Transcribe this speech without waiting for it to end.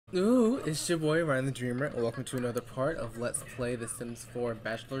Ooh, it's your boy Ryan the Dreamer, and welcome to another part of Let's Play The Sims 4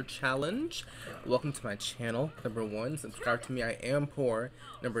 Bachelor Challenge. Welcome to my channel. Number 1, subscribe to me. I am poor.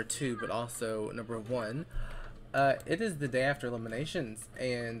 Number 2, but also number 1. It is the day after eliminations,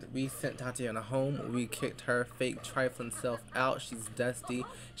 and we sent Tatiana home. We kicked her fake trifling self out. She's dusty,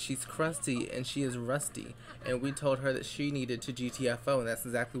 she's crusty, and she is rusty. And we told her that she needed to GTFO, and that's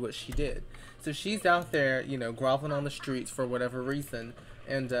exactly what she did. So she's out there, you know, groveling on the streets for whatever reason.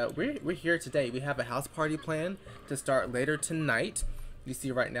 And we're here today. We have a house party plan to start later tonight. You see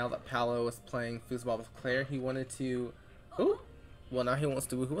right now that Paolo is playing foosball with Claire. He wanted to... Ooh! Well, now he wants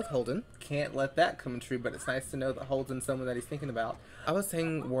to woohoo with Holden. Can't let that come true, but it's nice to know that Holden's someone that he's thinking about. I was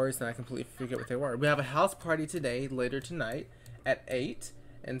saying words and I completely forget what they were. We have a house party today, later tonight, at 8.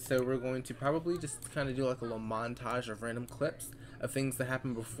 And so we're going to probably just kind of do like a little montage of random clips of things that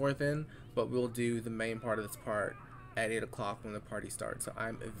happened before then. But we'll do the main part of this part at 8 o'clock when the party starts. So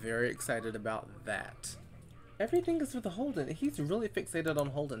I'm very excited about that. Everything is with the Holden. He's really fixated on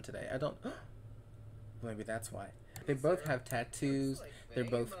Holden today. I don't... Maybe that's why. They both have tattoos. They're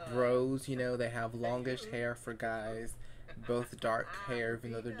both bros, you know. They have longish hair for guys. Both dark hair,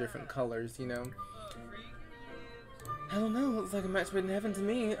 even though they're different colors, you know. I don't know. Looks like a match made in heaven to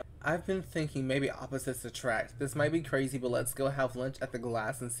me. I've been thinking maybe opposites attract. This might be crazy, but let's go have lunch at the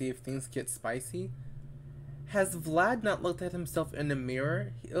Glass and see if things get spicy. Has Vlad not looked at himself in the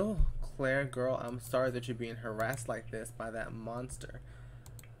mirror? Oh, Claire, girl, I'm sorry that you're being harassed like this by that monster.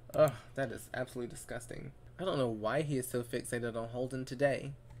 Ugh, that is absolutely disgusting. I don't know why he is so fixated on Holden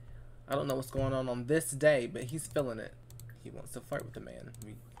today. I don't know what's going on this day, but he's feeling it. He wants to flirt with the man.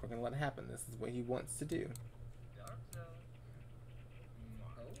 We're gonna let it happen. This is what he wants to do.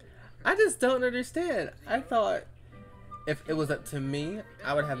 I just don't understand. I thought if it was up to me,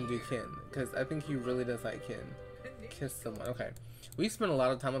 I would have him do Ken, because I think he really does like Ken. Kiss someone. Okay. We spent a lot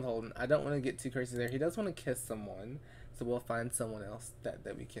of time with Holden. I don't want to get too crazy there. He does want to kiss someone, so we'll find someone else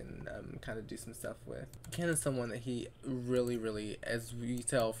that we can kind of do some stuff with. Ken is someone that he really, as we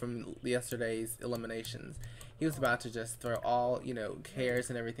tell from yesterday's eliminations, he was about to just throw all, you know, cares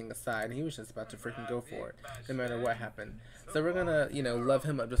and everything aside, and he was just about to freaking go for it, no matter what happened. So we're gonna, you know, love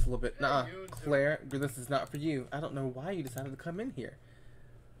him up just a little bit. Nah, Claire, this is not for you. I don't know why you decided to come in here.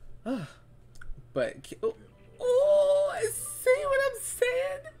 But, oh, I see what I'm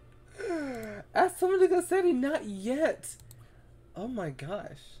saying. Ask someone to go steady, not yet. Oh my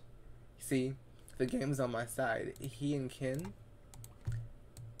gosh. See, the game's on my side. He and Ken,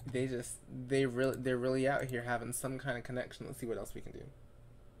 they're really out here having some kind of connection. Let's see what else we can do.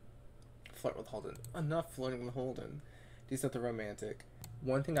 Flirt with Holden. Enough flirting with Holden. Do something romantic.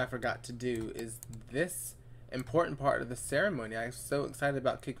 One thing I forgot to do is this important part of the ceremony. I'm so excited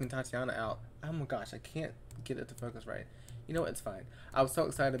about kicking Tatiana out. Oh my gosh, I can't get it to focus right. You know what? It's fine. I was so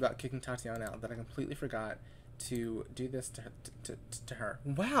excited about kicking Tatiana out that I completely forgot to do this to her.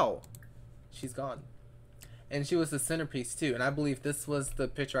 Wow! She's gone. And she was the centerpiece too, and I believe this was the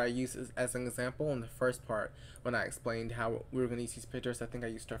picture I used as an example in the first part when I explained how we were going to use these pictures. I think I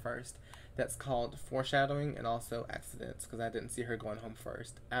used her first. That's called foreshadowing and also accidents, because I didn't see her going home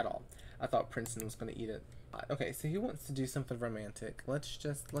first at all. I thought Princeton was going to eat it. Okay, so he wants to do something romantic. Let's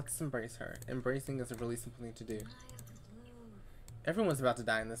embrace her. Embracing is a really simple thing to do. Everyone's about to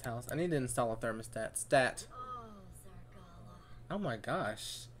die in this house. I need to install a thermostat. Stat. Oh my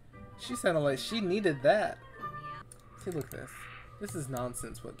gosh. She sounded like she needed that. See, look at this. This is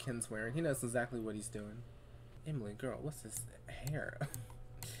nonsense what Ken's wearing. He knows exactly what he's doing. Emily, girl, what's this hair?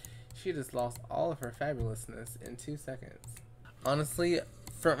 She just lost all of her fabulousness in 2 seconds. Honestly,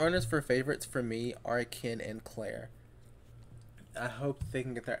 frontrunners for favorites for me are Ken and Claire. I hope they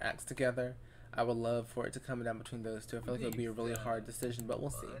can get their acts together. I would love for it to come down between those two. I feel like it would be a really hard decision, but we'll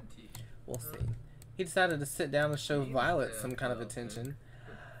see. We'll see. He decided to sit down and show Violet some kind of attention.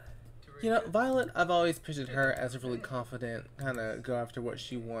 You know, Violet, I've always pictured her as a really confident, kind of go after what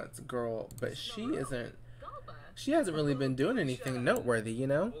she wants girl, but she hasn't really been doing anything noteworthy, you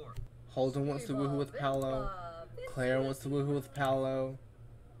know? Holden wants to woohoo with Paolo. Claire wants to woohoo with Paolo.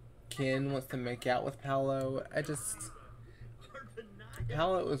 Ken wants to make out with Paolo.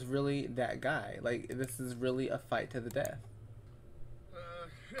 Paolo was really that guy. Like, this is really a fight to the death.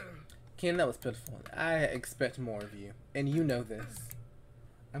 Ken, that was pitiful. I expect more of you, and you know this.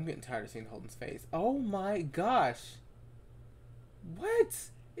 I'm getting tired of seeing Holden's face. Oh my gosh. What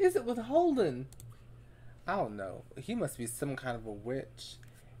is it with Holden? I don't know. He must be some kind of a witch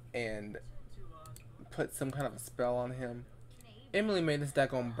and put some kind of a spell on him. Emily made this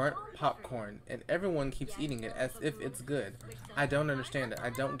daggone burnt popcorn and everyone keeps eating it as if it's good. I don't understand it.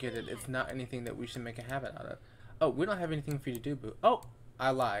 I don't get it. It's not anything that we should make a habit out of. Oh, we don't have anything for you to do, boo. Oh, I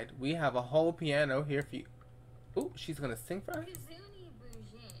lied. We have a whole piano here for you. Ooh, she's gonna sing for us?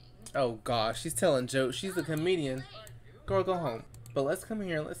 Oh gosh, she's telling jokes. She's a comedian. Girl, go home. But let's come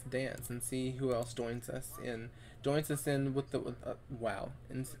here and let's dance and see who else joins us in. Wow.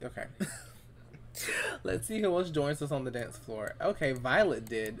 Okay. Let's see who else joins us on the dance floor. Okay, Violet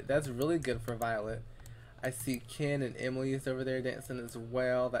did. That's really good for Violet. I see Ken and Emily is over there dancing as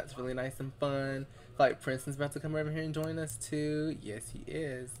well. That's really nice and fun. Like Princeton's about to come over here and join us too. Yes, he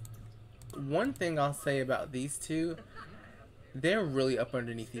is. One thing I'll say about these two, they're really up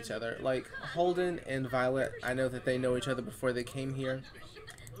underneath each other. Like Holden and Violet, I know that they know each other before they came here.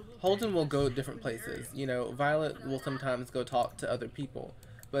 Holden will go different places. You know, Violet will sometimes go talk to other people.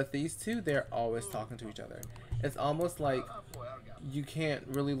 But these two, they're always talking to each other. It's almost like you can't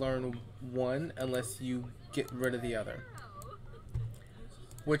really learn one unless you get rid of the other.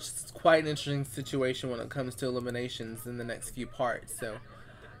 Which is quite an interesting situation when it comes to eliminations in the next few parts. So,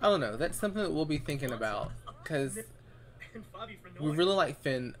 I don't know. That's something that we'll be thinking about. Because we really like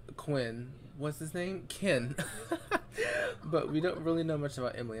Quinn. What's his name? Ken. But we don't really know much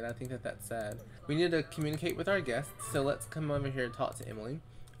about Emily, and I think that that's sad. We need to communicate with our guests, so let's come over here and talk to Emily.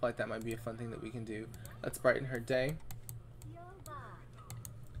 I feel like that might be a fun thing that we can do. Let's brighten her day.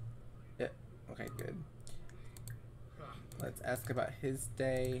 Yeah, okay, good. Let's ask about his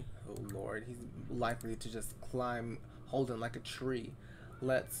day. Oh lord, he's likely to just climb Holden like a tree.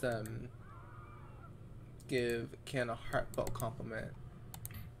 Let's give Ken a heartfelt compliment.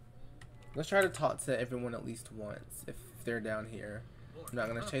 Let's try to talk to everyone at least once if they're down here. I'm not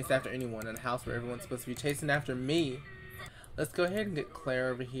going to chase after anyone in a house where everyone's supposed to be chasing after me. Let's go ahead and get Claire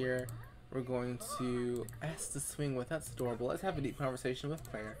over here. We're going to ask to swing with. That's adorable. Let's have a deep conversation with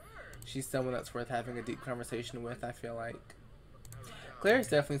Claire. She's someone that's worth having a deep conversation with, I feel like. Claire is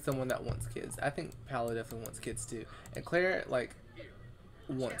definitely someone that wants kids. I think Paolo definitely wants kids too. And Claire, like,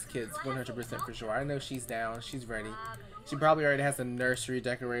 wants kids 100% for sure. I know she's down. She's ready. She probably already has a nursery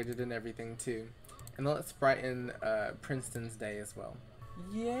decorated and everything too. And let's brighten Princeton's day as well.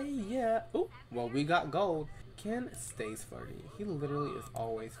 Yeah. Oh, well, we got gold. Ken stays flirty. He literally is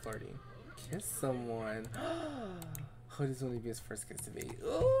always flirty. Kiss someone. Oh, this will only be his first kiss to me.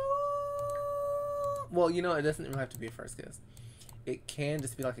 Well, you know, it doesn't even have to be a first kiss. It can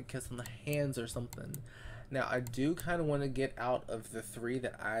just be like a kiss on the hands or something. Now, I do kind of want to get out of the three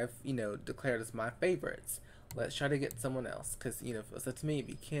that I've, you know, declared as my favorites. Let's try to get someone else, because, you know, if it was up to me, it'd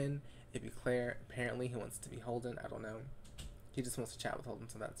be Ken, it'd be Claire. Apparently, he wants to be Holden. I don't know. He just wants to chat with Holden,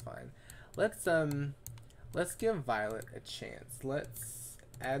 so that's fine. Let's give Violet a chance. Let's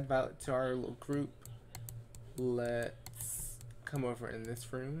add Violet to our little group. Let's come over in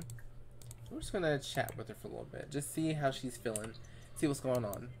this room. We're just gonna chat with her for a little bit, just see how she's feeling, see what's going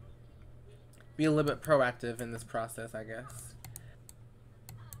on. Be a little bit proactive in this process, I guess.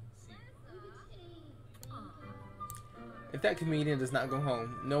 If that comedian does not go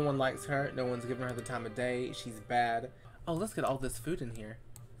home, no one likes her, no one's giving her the time of day, she's bad. Oh, let's get all this food in here.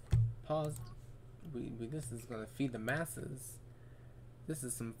 Pause. This is gonna feed the masses. This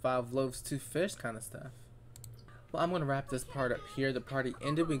is some 5 loaves, 2 fish kind of stuff. Well, I'm gonna wrap this part up here. The party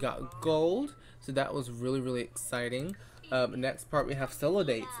ended, we got gold, so that was really exciting. Next part we have solo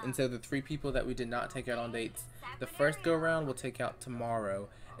dates, and so the 3 people that we did not take out on dates the first go around we'll take out tomorrow,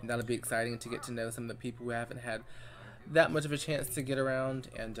 and that'll be exciting to get to know some of the people who haven't had that much of a chance to get around,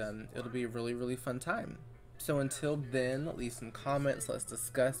 and it'll be a really fun time. So until then, leave some comments, let's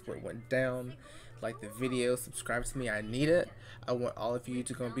discuss what went down, like the video, subscribe to me, I need it. I want all of you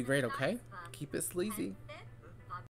to go and be great, okay? Keep it sleazy.